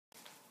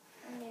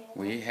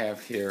We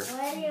have here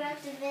Why do you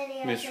have to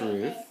video? Miss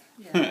Ruth.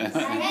 Hey,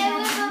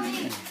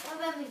 what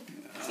about me?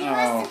 She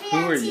Oh, wants to be who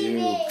on are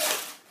TV. you?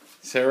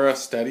 Sarah,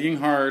 studying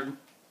hard.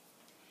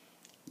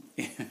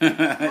 You're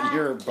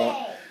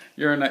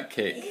a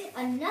nutcake.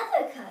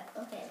 Another cut.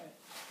 Okay.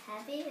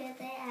 Happy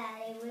birthday,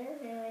 Allie.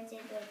 Woo-hoo, it's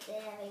your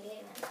birthday. Have a good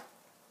one.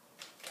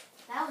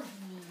 That was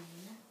mean.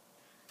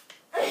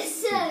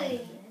 Sorry.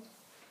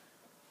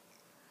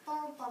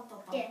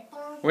 Yeah.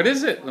 What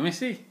is it? Let me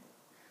see.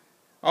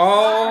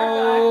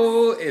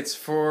 Oh, it's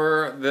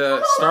for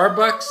the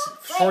Starbucks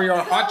for your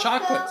hot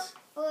chocolates.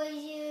 For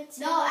you to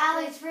No,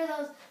 Alex, for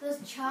those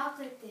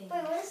chocolate things.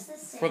 Wait, what does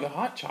this say? For the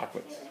hot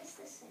chocolates. Wait, what does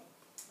this say?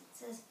 It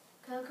says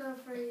cocoa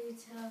for you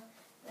till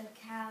the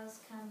cows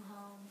come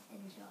home.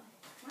 Enjoy.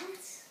 What?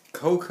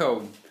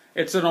 Cocoa.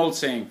 It's an old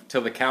saying.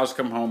 Till the cows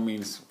come home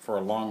means for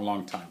a long,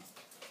 long time.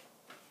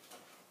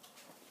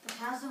 The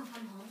cows don't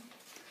come home.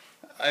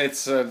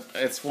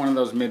 It's one of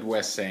those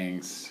Midwest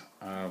sayings.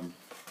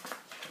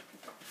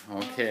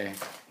 Okay.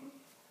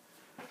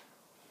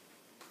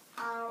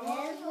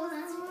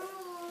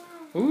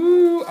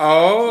 Ooh,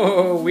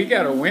 oh, we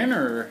got a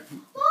winner.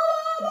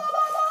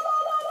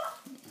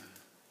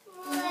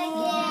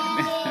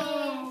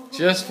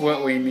 Just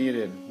what we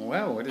needed.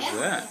 Wow, what is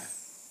that?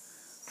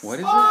 What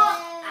is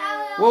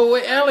it? Whoa,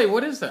 wait, Allie,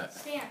 what is that?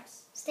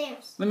 Stamps.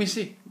 Stamps. Let me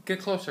see. Get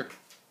closer.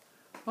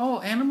 Oh,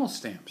 animal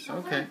stamps.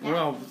 Okay,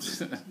 well,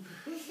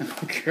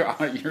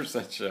 God, you're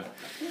such a...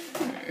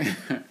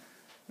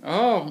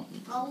 Oh,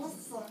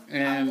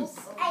 and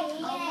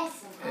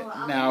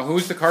now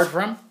who's the card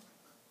from?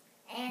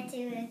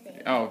 Auntie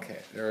Ruthie. Oh, okay,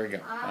 there we go.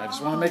 I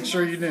just want to make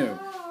sure you knew.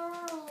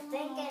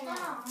 Think I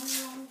know.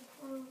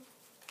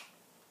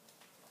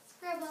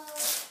 Scribble.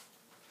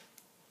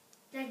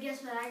 Then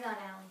guess what I got,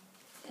 Allie?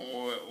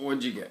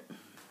 What'd you get?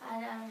 I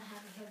don't have it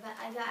here, but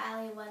I got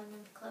Allie 1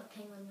 month Club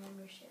Penguin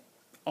membership.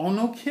 Oh,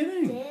 no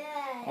kidding.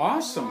 Yeah,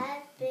 Awesome.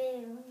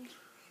 Happy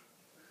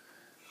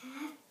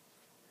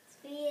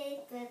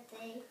 8th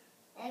birthday.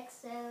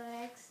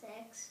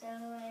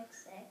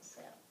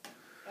 XOXXOXXO.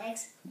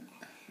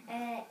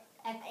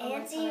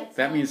 Auntie.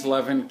 That means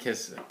love and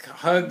kisses.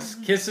 Hugs,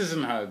 kisses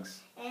and hugs.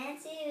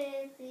 Auntie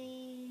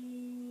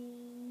Ruthie.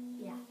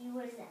 Yeah.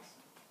 What is that?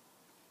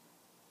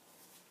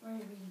 What are you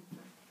reading from?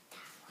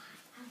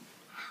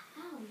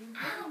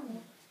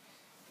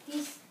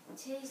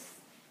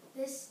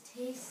 This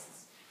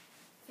tastes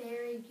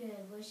very good.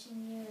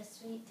 Wishing you a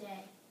sweet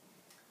day.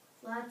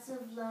 Lots of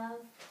love,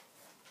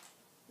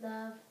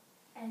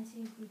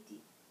 Auntie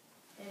Ruthie.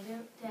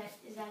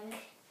 Is that it?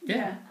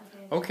 Yeah.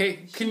 Okay. Okay,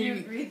 can She you...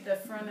 didn't read the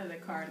front of the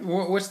card.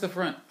 What's the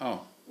front?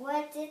 Oh.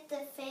 What did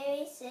the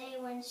fairy say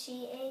when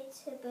she ate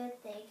her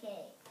birthday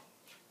cake?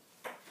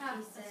 Oh,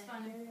 She that's said-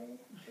 funny.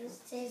 This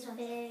tastes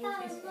very good.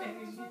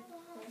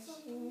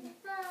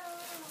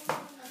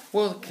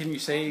 Well, can you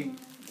say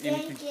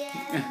anything? Thank you.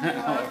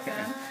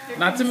 Okay.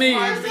 Not to me,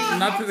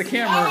 not to the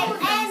camera.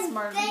 And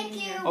Smart thank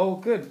meeting you. Oh,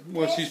 good.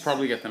 Well, she's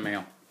probably got the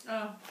mail.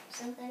 Oh.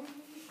 Something.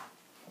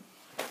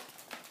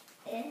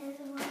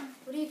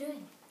 What are you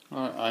doing?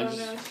 I Oh, just...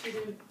 no, she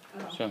didn't.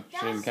 Oh. So, she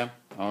didn't come?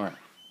 All right.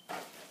 I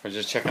was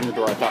just checking the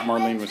door. I thought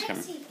Marlene was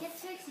coming. Get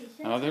Trixie.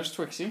 Oh, there's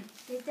Twixie.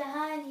 Get the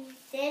honey.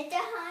 There's the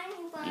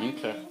honey bunny.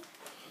 Okay.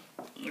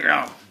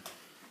 Yeah.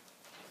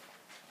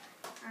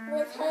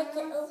 With her to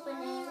open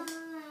it.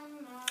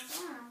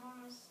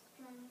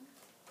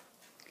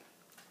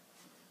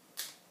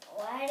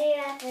 Why do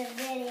you have to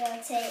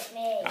videotape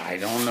me? I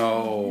don't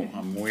know.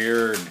 I'm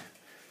weird.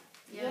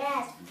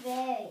 Yes,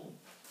 very.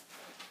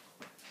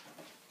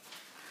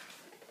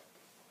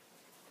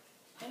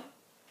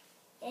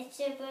 It's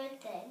your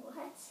birthday.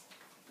 What?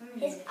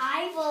 His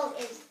eyeball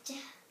is.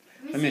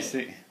 Let me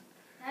see.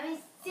 Let me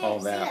see. Oh,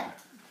 See that.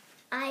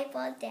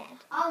 Eyeball dad.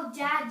 Oh,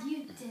 Dad,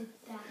 you did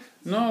that.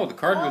 No, the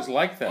card was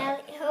like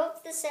that. I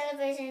hope the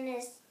celebration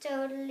is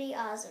totally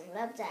awesome.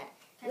 Love Dad.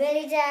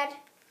 Really, Dad?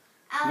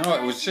 No,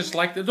 it was just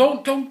like that.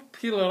 Don't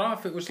peel it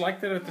off. It was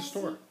like that at the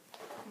store.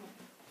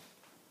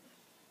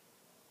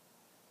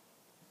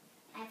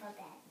 Eyeball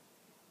Dad.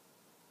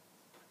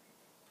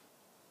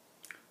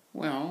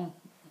 Well,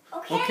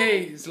 Okay.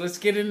 okay, so let's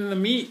get into the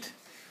meat.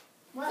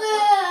 What?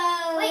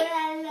 Wait,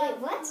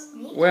 what?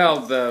 Me? Well,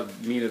 the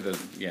meat of the,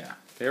 yeah.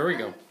 There we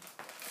go.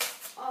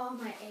 Oh,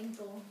 my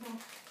ankle.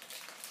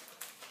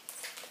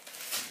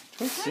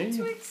 Twixie.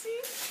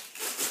 Twixie,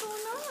 what's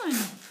going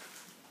on?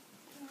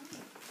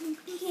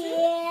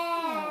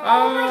 Yeah.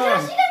 Oh my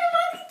gosh, you got a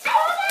monkey toe!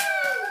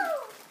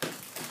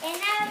 And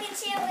now we can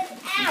see it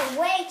without.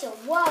 Wait,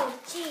 whoa,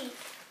 gee.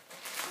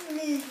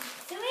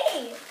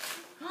 3.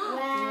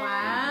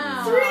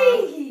 Wow.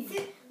 3!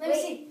 Let me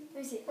Wait. see.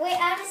 Let me see. Wait,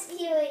 I'll just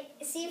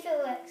see if it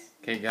works.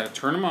 Okay, you gotta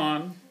turn them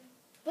on.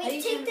 How do Wait,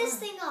 you take turn this it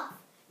thing off.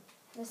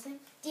 This thing?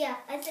 Yeah,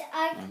 I think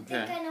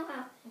Okay. I know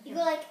how. You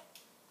go like,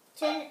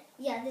 turn it,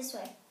 yeah, this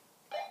way.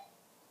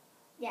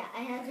 Yeah, I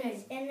have Okay.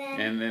 this. And then,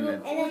 And then,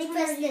 and then Which you one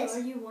press are you? this. Are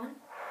you 1?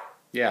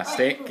 yeah,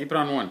 stay, keep it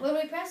on one. What do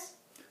we press?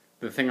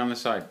 The thing on the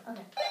side.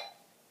 Okay.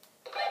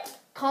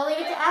 Calling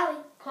into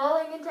Allie.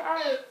 Calling into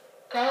Allie.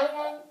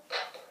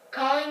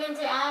 Calling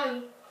into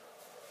Allie.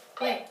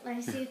 Wait, let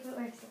me see if it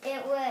works.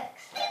 It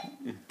works.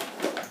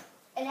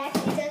 It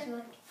actually does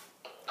work.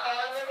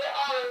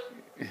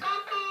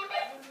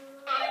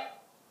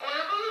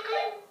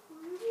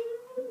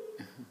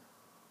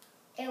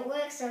 It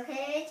works,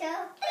 okay, Rachel?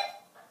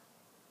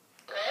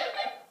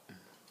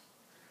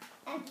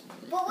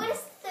 But what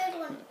is the third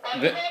one?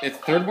 The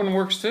third one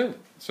works too.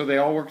 So they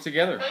all work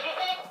together.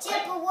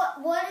 Yeah,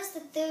 but what is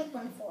the third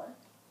one for?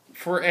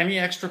 For any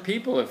extra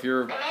people, if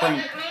you're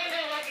playing.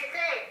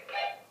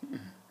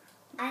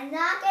 I'm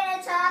not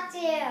gonna talk to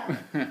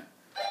you.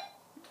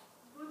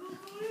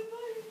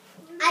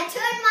 I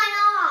turned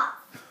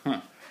mine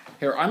off.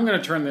 Here, I'm going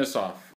to turn this off.